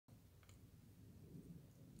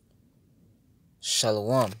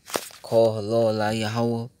Shalom. Call hello Allah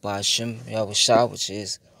Yahweh by Hashem Yahweh, which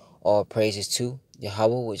is all praises to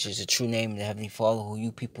Yahweh, which is the true name of the Heavenly Father, who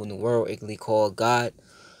you people in the world ignorantly call God,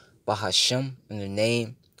 by Hashem, in the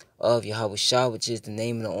name of Yahweh Shah, which is the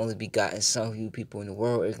name of the only begotten Son, who you people in the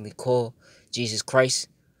world ignorantly call Jesus Christ.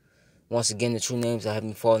 Once again, the true names of the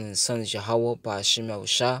Heavenly Father and the Son is Yahweh by Hashem Yahweh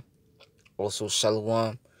Shah. Also,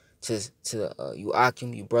 Shalom to you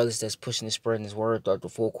Akim, you brothers that's pushing and spreading His word throughout the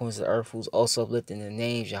four corners of the earth, who's also uplifting their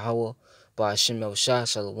names, Yahweh, by Hashem Shah.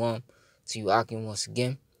 Shalom to you Akim once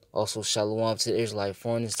again. Also, Shalom to the Israelite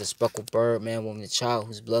foreigners, the speckled bird, man, woman, and child,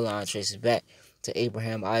 whose bloodline traces back to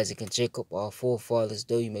Abraham, Isaac, and Jacob, our forefathers.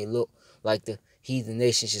 Though you may look like the heathen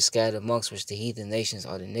nations you're scattered amongst, which the heathen nations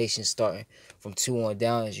are the nations starting from 2 on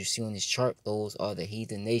down, as you see on this chart. Those are the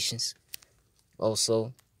heathen nations.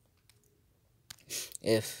 Also,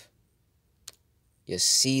 if your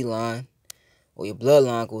seed line or your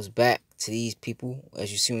bloodline goes back to these people, as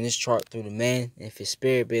you see on this chart, through the man, and if your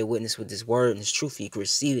spirit bear witness with this word and this truth, you can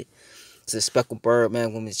receive it. To the speckled bird,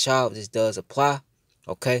 man, woman, child, this does apply,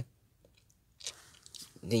 okay?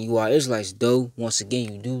 Then you are Israelites, though, once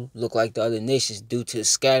again, you do look like the other nations due to the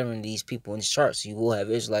scattering of these people in this chart. So you will have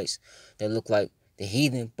Israelites that look like the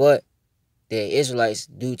heathen, but they're Israelites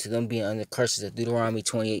due to them being under curses of Deuteronomy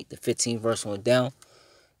 28, the 15th verse on down.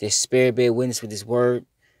 Their spirit bear witness with this word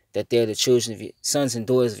that they're the children of your sons and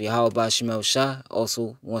daughters of Yahweh by Shemel Shah.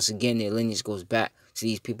 Also, once again, their lineage goes back to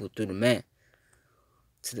these people through the man.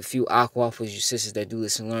 To the few Aquafers, you sisters that do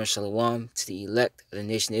listen and learn, Shalom. To the elect of the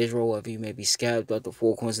nation of Israel, wherever you may be scattered throughout the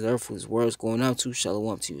four corners of the earth, whose world's going out to,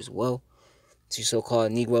 Shalom to you as well. To you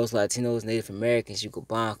so-called Negroes, Latinos, Native Americans, you could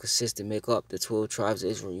bond, consist, and make up the 12 tribes of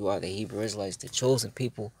Israel. You are the Hebrew Israelites, the chosen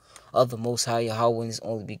people of the Most High Yahweh, and His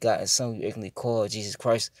only begotten Son, you ignorantly call Jesus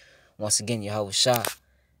Christ. Once again, Yahweh Shah.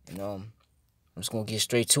 And I'm just going to get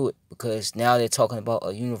straight to it, because now they're talking about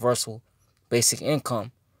a universal basic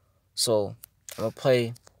income. So I'm going to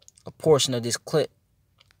play a portion of this clip,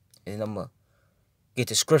 and I'm going to get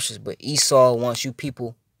the scriptures. But Esau wants you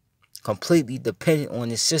people completely dependent on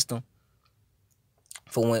this system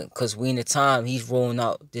for when, because we in the time he's rolling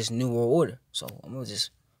out this new world order. So I'm going to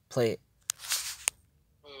just play it.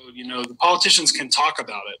 You know, the politicians can talk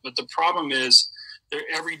about it, but the problem is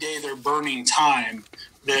every day they're burning time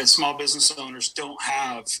that small business owners don't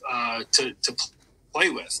have to play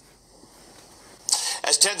with.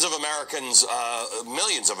 As tens of Americans,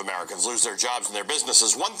 millions of Americans lose their jobs and their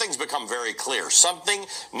businesses, one thing's become very clear. Something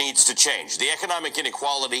needs to change. The economic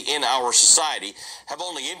inequality in our society have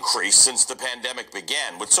only increased since the pandemic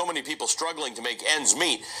began. With so many people struggling to make ends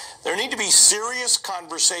meet, there need to be serious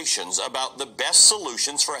conversations about the best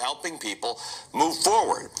solutions for helping people move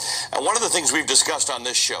forward. And one of the things we've discussed on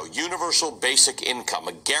this show, universal basic income,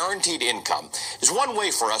 a guaranteed income, is one way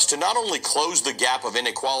for us to not only close the gap of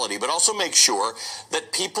inequality, but also make sure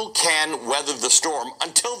that people can weather the storm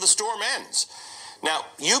until the storm ends. Now,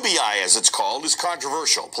 UBI, as it's called, is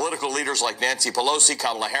controversial. Political leaders like Nancy Pelosi,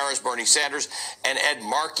 Kamala Harris, Bernie Sanders, and Ed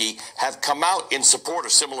Markey have come out in support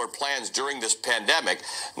of similar plans during this pandemic.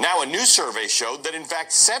 Now, a new survey showed that, in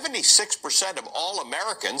fact, 76% of all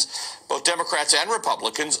Americans, both Democrats and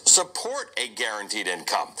Republicans, support a guaranteed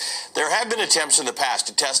income. There have been attempts in the past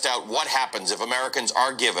to test out what happens if Americans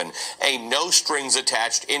are given a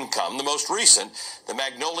no-strings-attached income. The most recent, the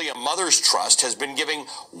Magnolia Mothers Trust, has been giving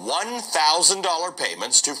 $1,000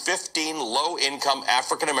 payments to 15 low-income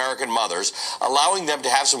African-American mothers, allowing them to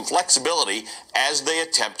have some flexibility as they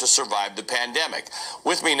attempt to survive the pandemic.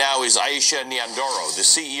 With me now is Aisha Nyandoro, the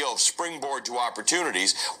CEO of Springboard to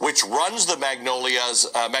Opportunities, which runs the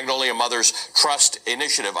Magnolia Mothers Trust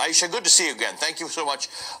initiative. Aisha, good to see you again. Thank you so much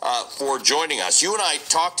for joining us. You and I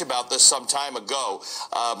talked about this some time ago,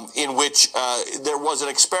 in which there was an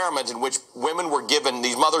experiment in which women were given,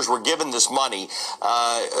 these mothers were given this money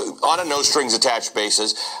on a no-strings-attached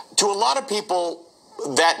basis. To a lot of people,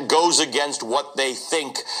 that goes against what they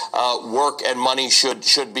think work and money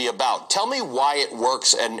should be about. Tell me why it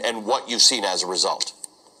works and what you've seen as a result.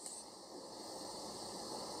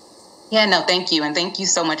 Yeah, no, thank you. And thank you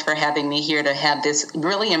so much for having me here to have this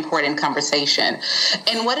really important conversation.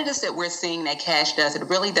 And what it is that we're seeing that cash does, it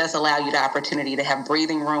really does allow you the opportunity to have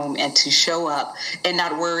breathing room and to show up and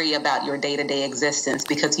not worry about your day-to-day existence,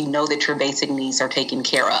 because you know that your basic needs are taken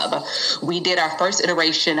care of. We did our first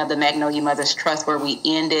iteration of the Magnolia Mothers Trust, where we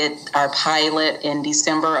ended our pilot in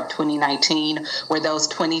December of 2019, where those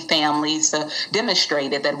 20 families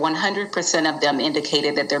demonstrated that 100% of them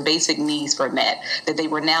indicated that their basic needs were met, that they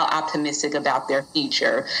were now optimistic optimistic about their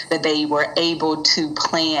future, that they were able to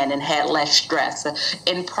plan and had less stress.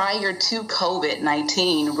 And prior to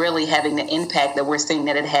COVID-19 really having the impact that we're seeing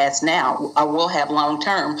that it has now, or will have long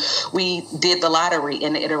term, we did the lottery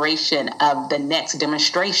in the iteration of the next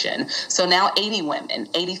demonstration. So now 80 women,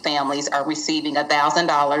 80 families are receiving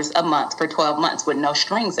 $1,000 a month for 12 months with no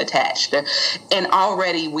strings attached. And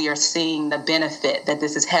already we are seeing the benefit that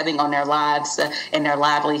this is having on their lives and their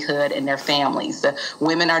livelihood and their families.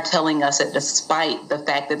 Women are telling us that despite the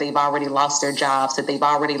fact that they've already lost their jobs, that they've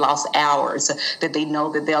already lost hours, that they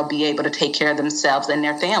know that they'll be able to take care of themselves and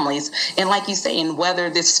their families. And like you say, and weather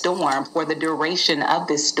this storm for the duration of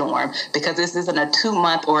this storm, because this isn't a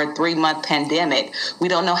 2-month or a 3-month pandemic. We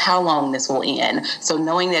don't know how long this will end. So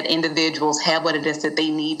knowing that individuals have what it is that they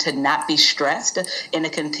need to not be stressed and to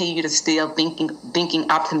continue to still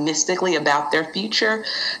thinking optimistically about their future,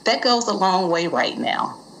 that goes a long way right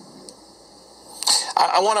now.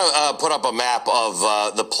 I want to put up a map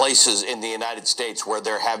of the places in the United States where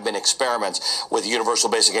there have been experiments with universal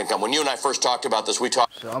basic income. When you and I first talked about this, we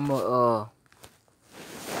talked. So I'm gonna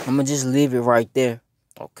just leave it right there,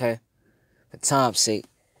 okay? For time's sake,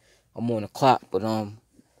 I'm on the clock, but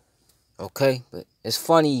okay. But it's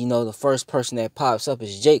funny, you know, the first person that pops up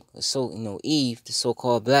is Jake, Eve, the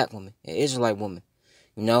so-called black woman, an Israelite woman,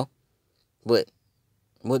 you know. But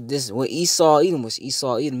what Esau Edom is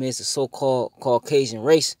the so-called Caucasian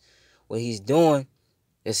race. What he's doing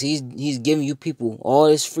is he's giving you people all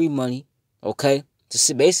this free money, okay,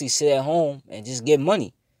 to basically sit at home and just get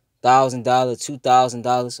money, $1,000,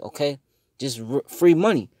 $2,000, okay, just free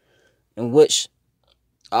money, in which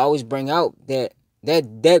I always bring out that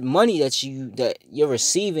money that you're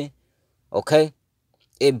receiving, okay,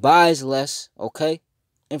 it buys less, okay,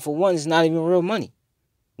 and for one, it's not even real money.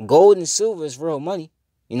 Gold and silver is real money,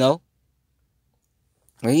 you know.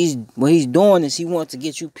 What he's doing is he wants to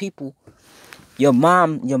get you people, your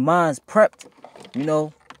mind's prepped, you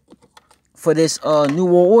know, for this new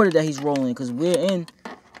world order that he's rolling, because we're in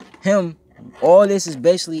him. All this is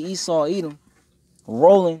basically Esau Edom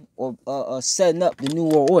rolling or setting up the new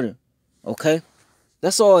world order, okay.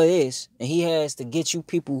 That's all it is. And he has to get you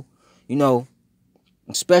people, you know,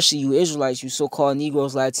 especially you Israelites, you so-called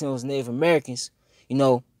Negroes, Latinos, Native Americans, you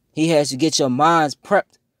know, he has to get your minds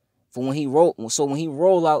prepped for when he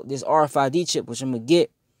roll out this RFID chip, which I'm gonna get,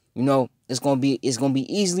 you know, it's gonna be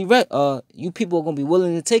easily you people are gonna be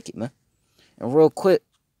willing to take it, man. And real quick,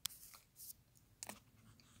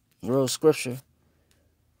 real scripture.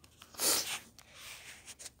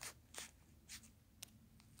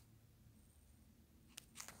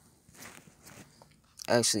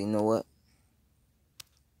 Actually, you know what?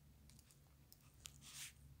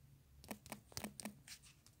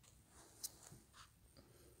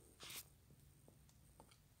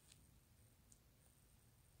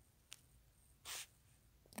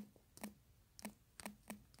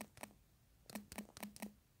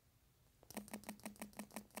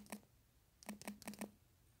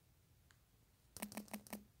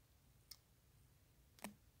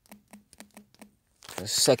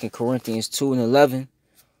 Second Corinthians 2:11,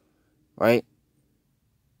 right?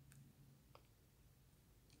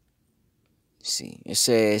 See, it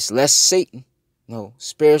says, lest Satan, no,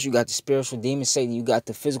 spiritual, you got the spiritual demon Satan, you got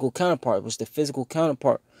the physical counterpart, which the physical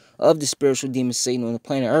counterpart of the spiritual demon Satan on the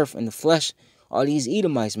planet Earth and the flesh are these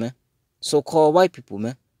Edomites, man. So-called white people,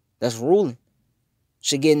 man. That's ruling.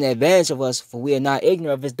 Should get an advantage of us, for we are not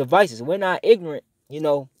ignorant of his devices. We're not ignorant, you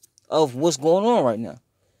know, of what's going on right now.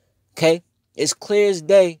 Okay? It's clear as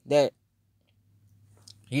day that,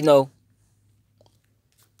 you know,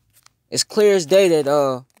 it's clear as day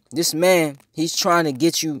that this man, he's trying to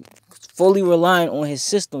get you fully reliant on his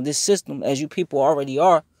system, this system, as you people already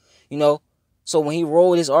are, you know. So when he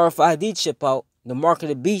rolled his RFID chip out, the mark of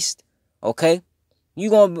the beast, okay,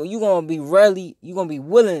 you're gonna be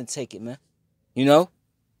willing to take it, man. You know,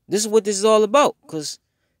 this is what this is all about. Cause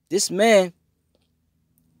this man,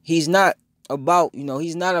 he's not about, you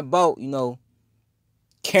know,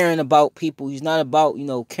 caring about people. He's not about, you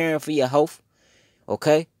know, caring for your health.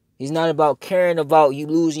 Okay? He's not about caring about you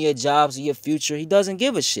losing your jobs or your future. He doesn't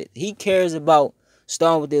give a shit. He cares about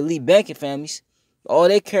starting with the elite banking families. All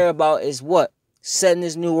they care about is what? Setting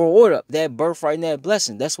this new world order up. That birthright and that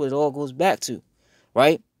blessing. That's what it all goes back to.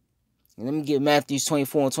 Right? And let me get Matthew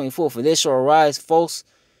 24:24. For there shall arise false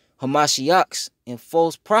Hamashiachs and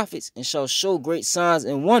false prophets, and shall show great signs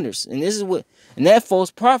and wonders. And this is what, and that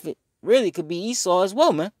false prophet really could be Esau as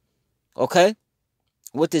well, man. Okay?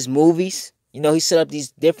 With his movies, you know, he set up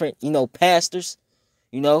these different, you know, pastors,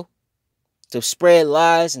 you know, to spread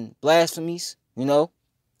lies and blasphemies, you know.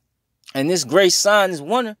 And this great sign, this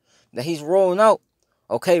wonder that he's rolling out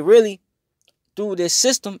Okay, really, through this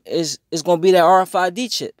system is gonna be that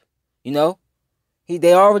RFID chip. You know,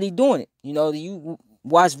 they already doing it. You know, you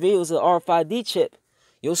watch videos of RFID chip,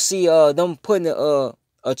 you'll see them putting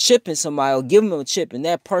a chip in somebody or giving them a chip, and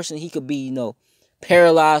that person, he could be, you know,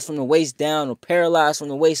 paralyzed from the waist down or paralyzed from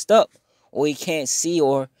the waist up, or he can't see,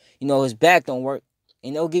 or, you know, his back don't work,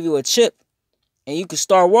 and they'll give you a chip, and you can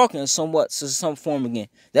start walking in some form again.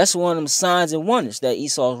 That's one of them signs and wonders that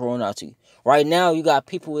Esau's rolling out to you. Right now, you got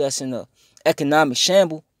people that's in the economic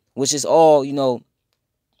shamble, which is all, you know,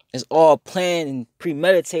 is all planned and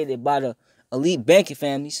premeditated by the elite banking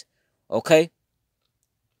families, okay?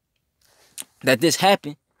 That this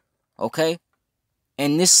happened, okay?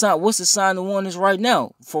 And this sign, what's the sign of one is right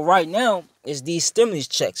now? For right now, is these stimulus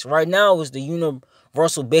checks. Right now is the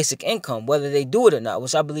universal basic income, whether they do it or not,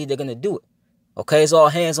 which I believe they're gonna do it. Okay, it's all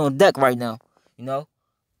hands on deck right now, you know?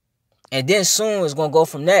 And then soon it's gonna go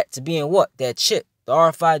from that to being what? That chip, the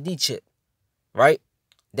RFID chip, right?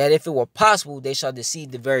 That if it were possible, they shall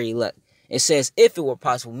deceive the very elect. It says if it were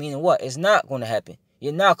possible, meaning what? It's not going to happen.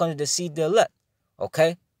 You're not going to deceive the elect,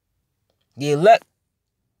 okay? The elect,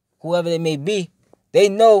 whoever they may be, they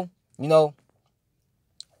know, you know,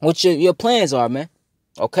 what your plans are, man.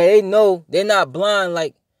 Okay, they know, they're not blind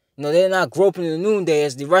like, you know, they're not groping in the noonday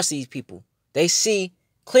as the rest of these people. They see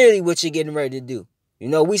clearly what you're getting ready to do. You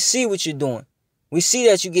know, we see what you're doing. We see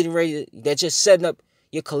that you're getting ready to, that you're setting up,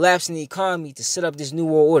 you're collapsing the economy to set up this new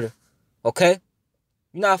world order. Okay?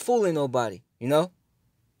 You're not fooling nobody, you know?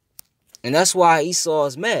 And that's why Esau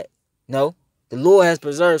is mad. You know? The Lord has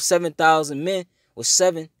preserved 7,000 men, with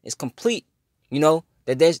 7 is complete. You know?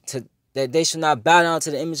 That they should not bow down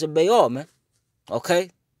to the image of Baal, man. Okay?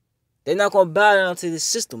 They're not going to bow down to this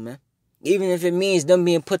system, man. Even if it means them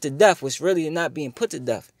being put to death, which really are not being put to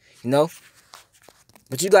death. You know?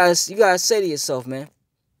 But you guys say to yourself, man,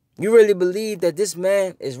 you really believe that this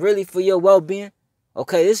man is really for your well-being?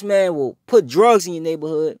 Okay, this man will put drugs in your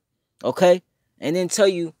neighborhood, okay, and then tell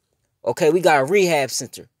you, okay, we got a rehab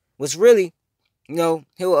center, which really, you know,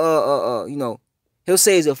 he'll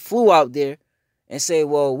say there's a flu out there, and say,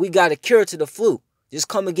 well, we got a cure to the flu. Just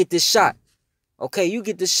come and get this shot. Okay, you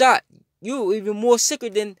get the shot, you even more sicker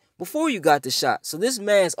than before you got the shot. So this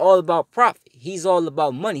man's all about profit. He's all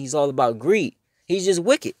about money. He's all about greed. He's just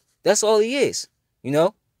wicked. That's all he is, you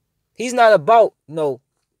know. He's not about, you know,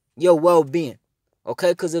 your well-being,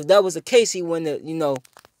 okay? Because if that was the case, he wouldn't have, you know,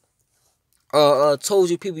 told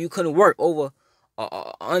you people you couldn't work over an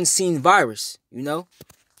unseen virus, you know?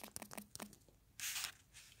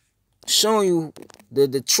 Showing you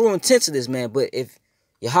the true intents of this man. But if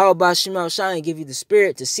Yahweh Shema Shai give you the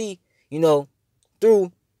spirit to see, you know,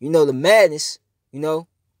 through, you know, the madness, you know,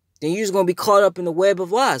 then you're just going to be caught up in the web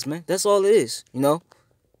of lies, man. That's all it is, you know?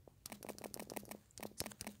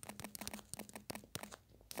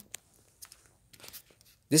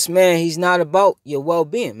 This man, he's not about your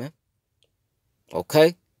well-being, man.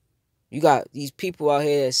 Okay? You got these people out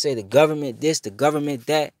here that say the government this, the government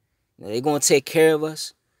that. You know, they're going to take care of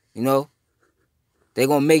us. You know? They're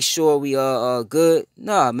going to make sure we are good.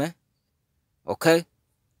 Nah, man. Okay?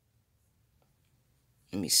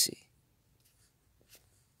 Let me see.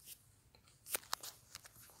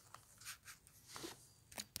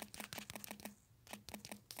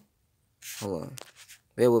 Hold on.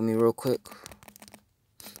 Bear with me real quick.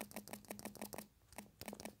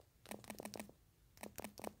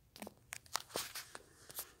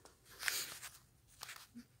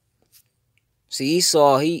 See,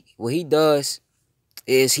 Esau, what he does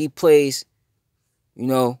is he plays, you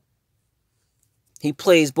know, he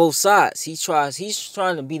plays both sides. He's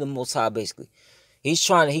trying to be the Most High, basically. He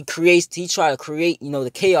tries to create, you know, the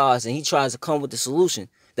chaos, and he tries to come with the solution.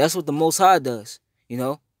 That's what the Most High does, you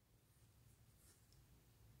know.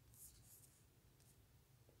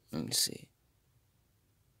 Let me see.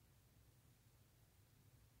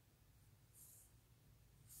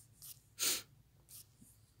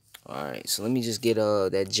 All right, so let me just get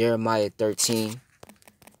that Jeremiah 13,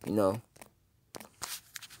 you know,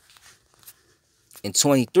 and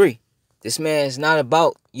 23. This man is not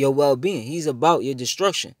about your well-being. He's about your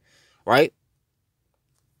destruction, right?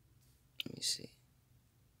 Let me see.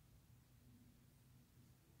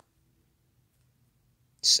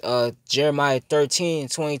 It's, Jeremiah 13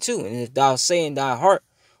 and 22. And if thou say in thy heart,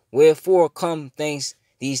 wherefore come these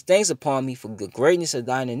things upon me, for the greatness of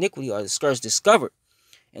thine iniquity are the scourge discovered,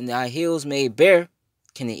 and thy heels made bare.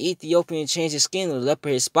 Can the Ethiopian change his skin, or the leper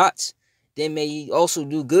his spots? Then may ye also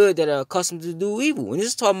do good that are accustomed to do evil. And this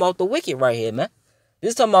is talking about the wicked right here, man.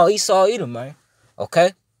 This is talking about Esau Edom, man.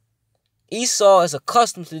 Okay? Esau is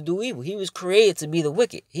accustomed to do evil. He was created to be the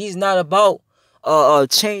wicked. He's not about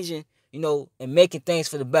changing and making things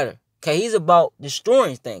for the better. Okay, he's about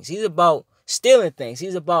destroying things. He's about stealing things.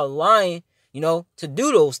 He's about lying, to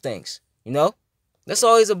do those things. That's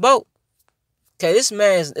all he's about. Okay, this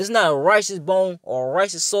man is not a righteous bone or a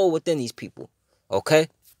righteous soul within these people. Okay?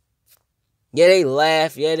 Yeah, they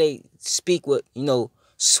laugh. Yeah, they speak with,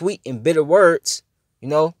 sweet and bitter words,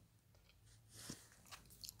 But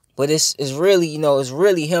it's really, it's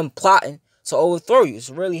really him plotting to overthrow you. It's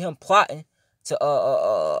really him plotting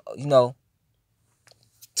to,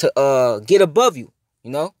 to get above you,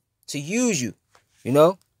 to use you,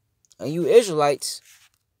 And you Israelites,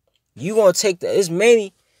 you gonna take it's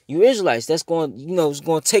mainly you Israelites that's going, is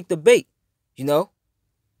gonna take the bait,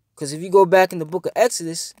 Because if you go back in the book of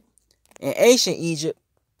Exodus, in ancient Egypt,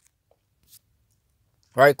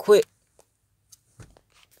 right quick,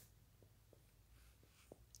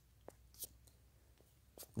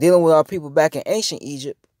 dealing with our people back in ancient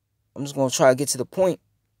Egypt, I'm just gonna try to get to the point.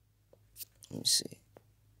 Let me see.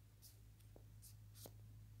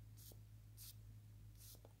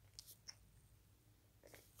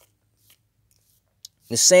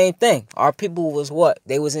 The same thing. Our people was what?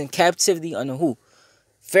 They was in captivity under who?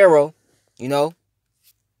 Pharaoh,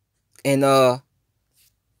 and the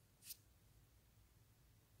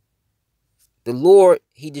Lord,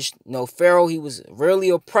 he just, Pharaoh, he was really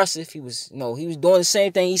oppressive. He was, he was doing the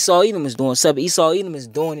same thing Esau Edom is doing. Except Esau Edom is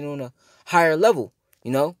doing it on a higher level,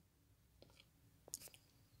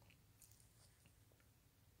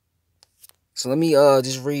 So let me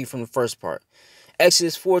just read from the first part.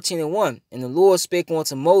 Exodus 14:1. And the Lord spake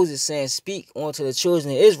unto Moses, saying, Speak unto the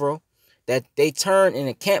children of Israel, that they turn and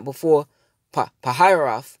encamp before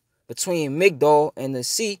Pihahiroth, between Migdol and the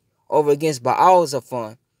sea, over against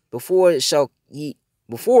Baal-zephon. Before it shall ye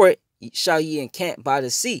encamp by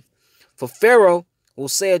the sea. For Pharaoh will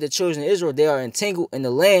say of the children of Israel, they are entangled in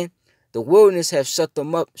the land, the wilderness hath shut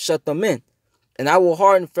them in. And I will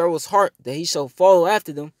harden Pharaoh's heart, that he shall follow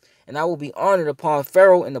after them, and I will be honored upon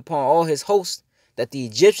Pharaoh and upon all his hosts, that the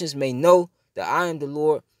Egyptians may know that I am the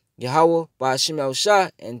Lord Yahweh by Hashem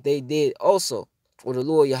Yahushua, and they did also. Or the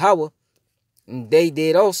Lord Yahweh, and they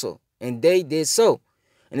did also. And they did so.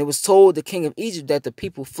 And it was told the king of Egypt that the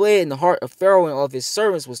people fled, and the heart of Pharaoh and of his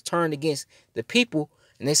servants was turned against the people.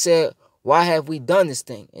 And they said, Why have we done this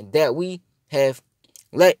thing? And that we have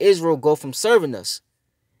let Israel go from serving us.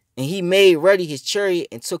 And he made ready his chariot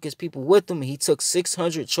and took his people with him. And he took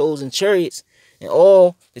 600 chosen chariots and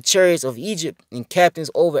all the chariots of Egypt and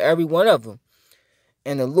captains over every one of them.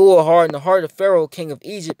 And the Lord hardened the heart of Pharaoh, king of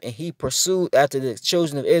Egypt, and he pursued after the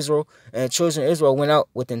children of Israel. And the children of Israel went out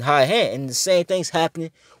with an high hand. And the same thing's happening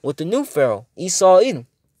with the new Pharaoh, Esau Edom.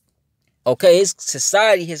 Okay, his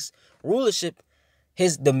society, his rulership,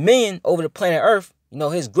 his dominion over the planet Earth,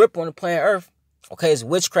 his grip on the planet Earth, okay, his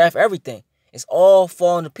witchcraft, everything. It's all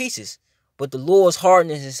falling to pieces. But the Lord's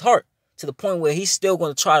hardening his heart to the point where he's still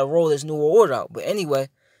going to try to roll this new world order out. But anyway,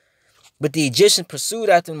 but the Egyptians pursued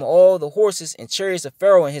after them all the horses and chariots of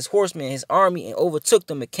Pharaoh and his horsemen and his army, and overtook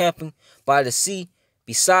them encamping by the sea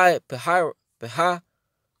beside Pihahiroth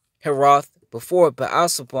before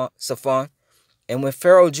Baal-zephon. And when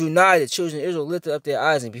Pharaoh drew nigh, the children of Israel lifted up their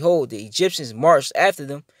eyes, and behold, the Egyptians marched after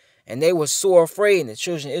them, and they were sore afraid. And the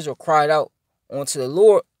children of Israel cried out unto the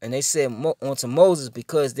Lord, and they said unto Moses,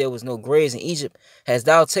 Because there was no graves in Egypt, hast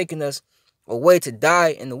thou taken us away to die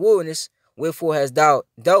in the wilderness? Wherefore hast thou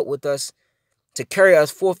dealt with us to carry us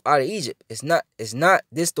forth out of Egypt? Is not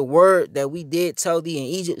this the word that we did tell thee in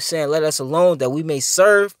Egypt, saying, Let us alone, that we may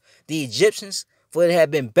serve the Egyptians? For it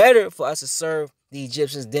had been better for us to serve the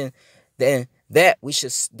Egyptians than that we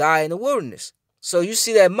should die in the wilderness. So you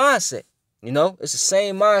see that mindset, it's the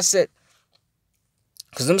same mindset.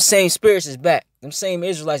 Because them same spirits is back. Them same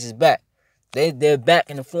Israelites is back. They're back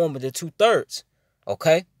in the form of the 2/3.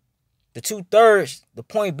 Okay? The 2/3, the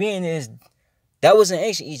point being is, that was in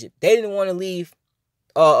ancient Egypt. They didn't want to leave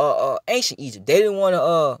ancient Egypt. They didn't want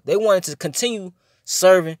to they wanted to continue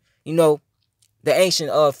serving, the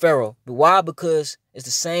ancient Pharaoh. But why? Because it's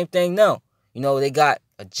the same thing now. They got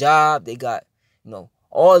a job, they got,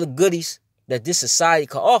 all the goodies that this society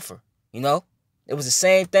could offer. It was the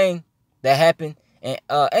same thing that happened in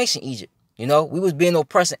ancient Egypt. We was being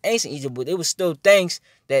oppressed in ancient Egypt, but it was still things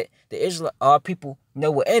that the Israel people,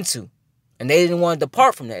 were into. And they didn't want to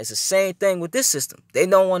depart from that. It's the same thing with this system. They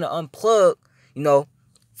don't want to unplug,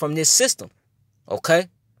 from this system. Okay?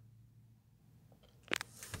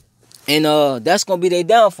 And that's going to be their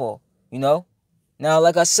downfall, Now,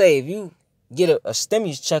 like I say, if you get a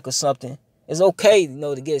stimulus check or something, it's okay,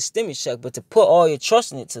 to get a stimulus check, but to put all your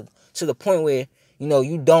trust in it to the point where,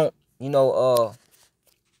 you don't, you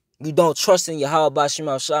don't trust in Yahweh by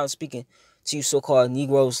Shema Shah. I'm speaking to you so-called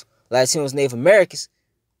Negroes Latinos, Native Americans,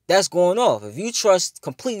 that's going off. If you trust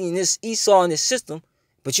completely in this Esau in this system,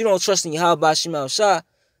 but you don't trust in Yahweh Shema Shah,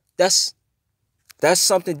 that's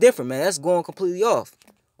something different, man. That's going completely off.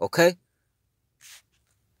 Okay?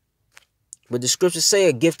 But the scriptures say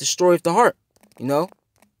a gift destroyeth the heart. You know?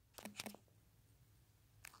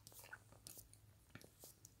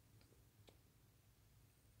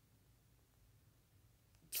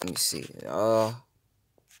 Let me see. But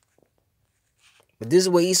this is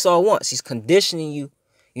what Esau wants. He's conditioning you,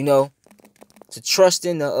 you know, to trust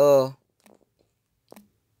in the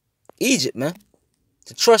Egypt, man.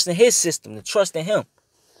 To trust in his system, to trust in him.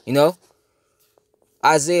 You know?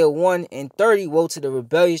 Isaiah 1:30, woe to the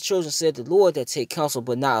rebellious children, said the Lord, that take counsel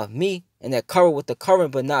but not of me, and that cover with the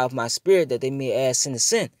current but not of my spirit, that they may add sin to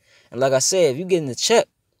sin. And like I said, if you get in a check,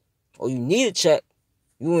 or you need a check,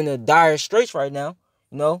 you in a dire straits right now,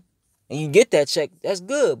 you know, and you get that check, that's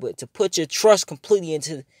good. But to put your trust completely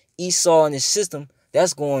into Esau and his system,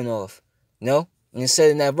 that's going off, you know. And it said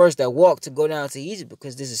in that verse that walk to go down to Egypt,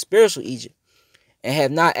 because this is spiritual Egypt, and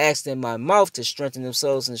have not asked in my mouth to strengthen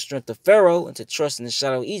themselves in the strength of Pharaoh, and to trust in the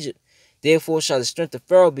shadow of Egypt. Therefore shall the strength of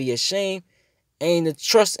Pharaoh be your shame, and the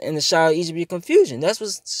trust in the shadow of Egypt be confusion. That's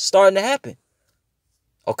what's starting to happen.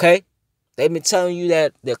 Okay? They've been telling you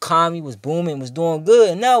that the economy was booming, was doing good,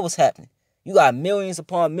 and now what's happening? You got millions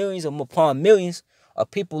upon millions upon millions of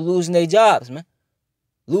people losing their jobs, man.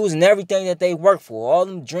 Losing everything that they work for. All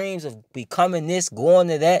them dreams of becoming this, going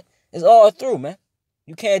to that, it's all through, man.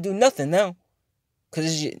 You can't do nothing now.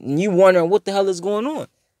 Because you wondering what the hell is going on.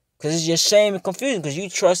 Because it's your shame and confusion. Because you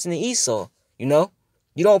trust in the Esau, you know.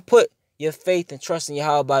 You don't put your faith and trust in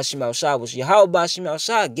Yahweh Shema Shah, which Yahweh Shema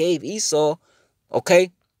Shah gave Esau, okay?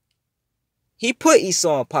 He put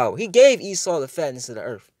Esau in power. He gave Esau the fatness of the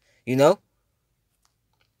earth, you know.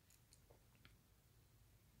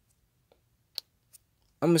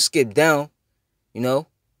 I'm going to skip down, you know.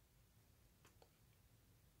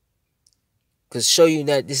 Because show you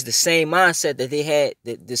that this is the same mindset that they had,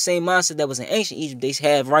 the same mindset that was in ancient Egypt they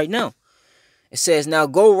have right now. It says, now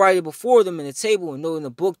go write it before them in the table and know in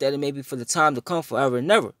the book that it may be for the time to come forever and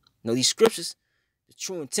never. Know these scriptures, the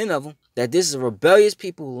true intent of them, that this is a rebellious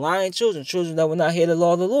people, lying children that will not hear the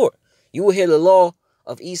law of the Lord. You will hear the law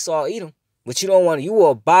of Esau, Edom, but you don't want to. You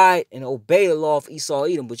will abide and obey the law of Esau,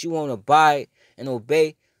 Edom, but you won't abide and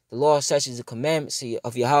obey the law, statutes, and commandments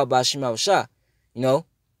of Yahweh Shema Shah, you know,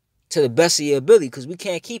 to the best of your ability, because we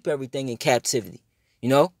can't keep everything in captivity, you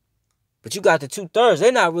know. But you got the 2/3.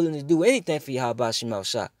 They're not willing to do anything for Yahweh Shema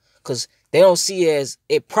Shah, because they don't see it as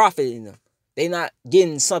it profiting them. They're not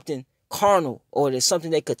getting something carnal, or there's something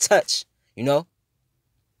they could touch, you know.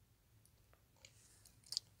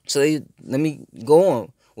 So let me go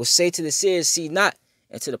on. Will say to the seers, see not,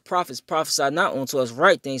 and to the prophets, prophesy not unto us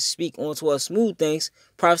right things, speak unto us smooth things,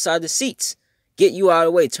 prophesy deceits. Get you out of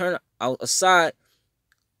the way, turn out aside,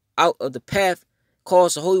 out of the path,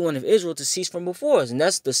 cause the Holy One of Israel to cease from before us. And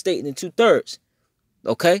that's the state in the 2/3.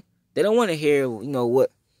 Okay? They don't want to hear, you know,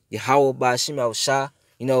 what Yahweh by Shema Shah,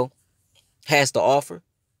 you know, has to offer.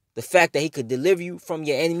 The fact that he could deliver you from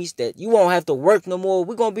your enemies, that you won't have to work no more.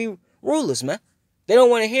 We're going to be rulers, man. They don't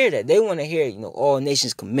want to hear that. They want to hear, you know, all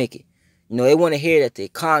nations can make it. You know, they want to hear that the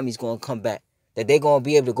economy's going to come back, that they're going to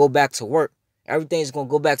be able to go back to work. Everything's going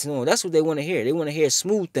to go back to normal. That's what they want to hear. They want to hear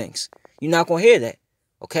smooth things. You're not going to hear that.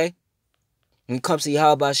 Okay? When it comes to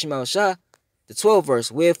Yahweh Shema Shah, the 12th verse,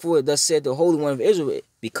 wherefore thus said the Holy One of Israel,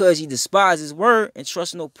 because ye despise his word and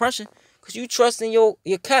trust in oppression, because you trust in your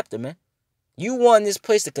captor, man. You want this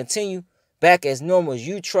place to continue back as normal as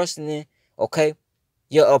you trusting in, okay,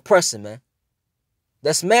 your oppressor, man.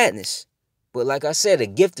 That's madness. But like I said, a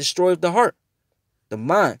gift destroys the heart, the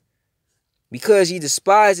mind. Because ye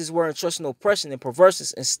despise his word and trust in oppression and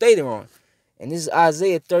perverseness and stay thereon. And this is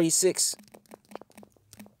Isaiah 36:6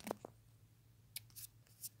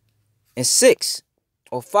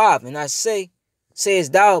 or 5. And I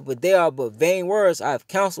sayest thou, but they are but vain words. I have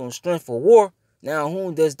counsel and strength for war. Now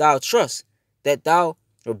whom dost thou trust, that thou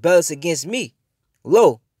rebellest against me?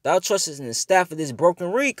 Lo, thou trustest in the staff of this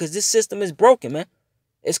broken reed, because this system is broken, man.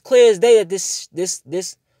 It's clear as day that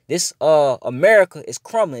this America is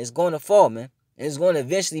crumbling. It's going to fall, man. And it's going to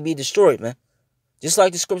eventually be destroyed, man. Just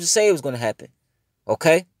like the scriptures say it was going to happen.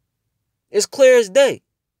 Okay? It's clear as day.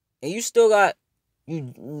 And you still got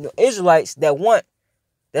you Israelites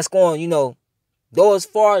that's going, you know, go as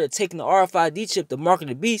far to taking the RFID chip, the mark of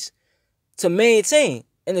the beast, to maintain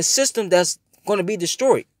in a system that's going to be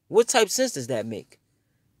destroyed. What type of sense does that make?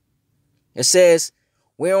 It says,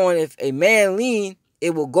 whereon if a man lean,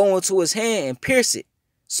 it will go into his hand and pierce it.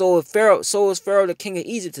 So is Pharaoh the king of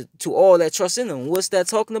Egypt to all that trust in him. What's that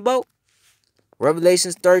talking about?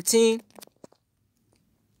 Revelations 13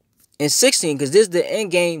 and 16, because this is the end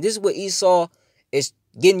game. This is what Esau is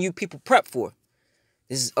getting you people prepped for.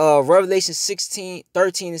 This is Revelation 16,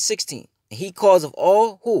 13, and 16. And he calls of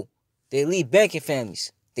all who? The elite banking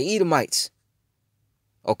families, the Edomites.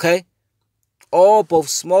 Okay? All, both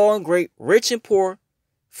small and great, rich and poor,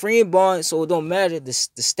 free and bond. So it don't matter the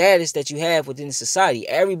status that you have within the society.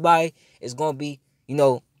 Everybody is going to be,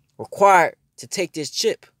 required to take this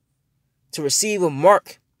chip, to receive a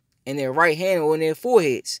mark in their right hand or in their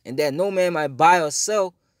foreheads, and that no man might buy or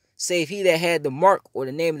sell save he that had the mark or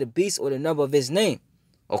the name of the beast or the number of his name.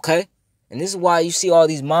 Okay? And this is why you see all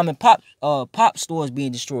these mom and pop stores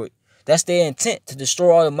being destroyed. That's their intent, to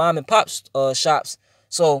destroy all the mom and pop shops.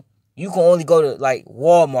 So you can only go to like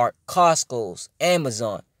Walmart, Costco's,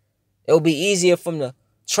 Amazon. It'll be easier from the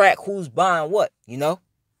track who's buying what, It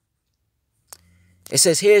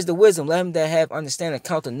says, here's the wisdom. Let him that have understanding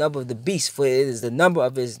count the number of the beast, for it is the number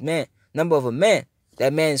of a man.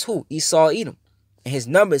 That man is who? Esau, Edom. And his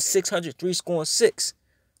number is 603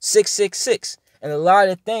 666. And a lot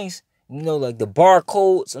of things, like the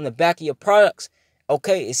barcodes on the back of your products,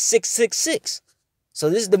 okay, it's 666. So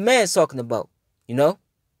this is the man talking about,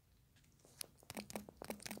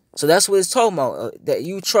 So that's what it's talking about, that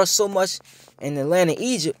you trust so much in the land of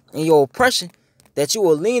Egypt and your oppression that you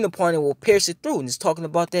will lean upon and will pierce it through. And it's talking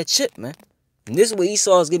about that chip, man. And this is what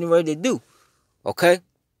Esau is getting ready to do, okay?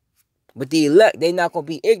 But the elect, they're not going to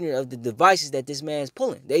be ignorant of the devices that this man's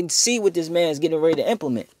pulling. They see what this man's getting ready to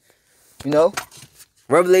implement,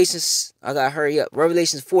 Revelations, I got to hurry up.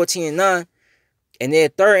 Revelations 14 and 9. And their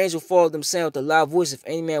third angel followed them, saying with a loud voice, if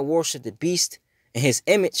any man worship the beast and his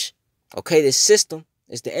image, okay, this system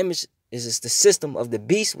is the image, is the system of the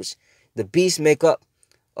beast, which the beast make up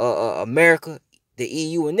America, the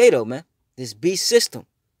EU, and NATO, man. This beast system,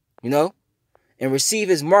 and receive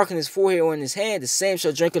his mark in his forehead or in his hand, the same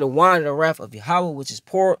shall drink of the wine of the wrath of Yahweh, which is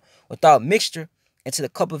poured without mixture into the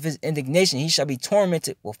cup of his indignation. He shall be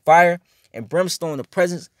tormented with fire and brimstone in the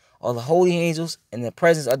presence of the holy angels and in the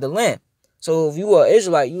presence of the Lamb. So if you are an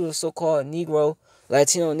Israelite, you are a so-called Negro,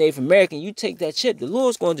 Latino, Native American, you take that chip, the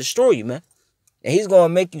Lord's going to destroy you, man. And he's going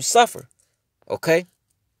to make you suffer, okay?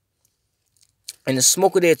 And the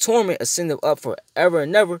smoke of their torment ascended up forever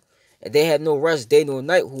and ever, and they had no rest day nor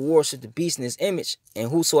night who worship the beast in his image, and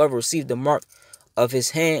whosoever received the mark of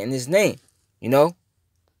his hand and his name,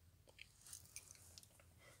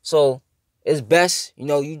 So it's best,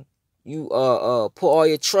 you put all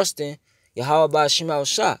your trust in Yahweh by Shema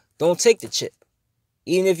Shah. Don't take the chip.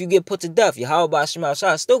 Even if you get put to death, Yahweh by Shema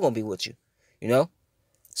Shah is still going to be with you,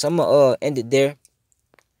 So I'm going to end it there.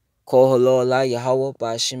 Call hello Allah Yahweh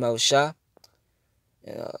by Shema Shah.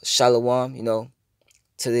 Shalom,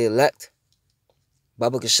 to the elect.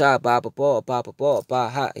 Baba Kashah, Baba Paul, Baba Paul, Baba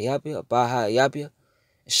Ha Yabia, Baba Ha Yabia.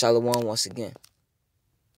 And Shalom once again.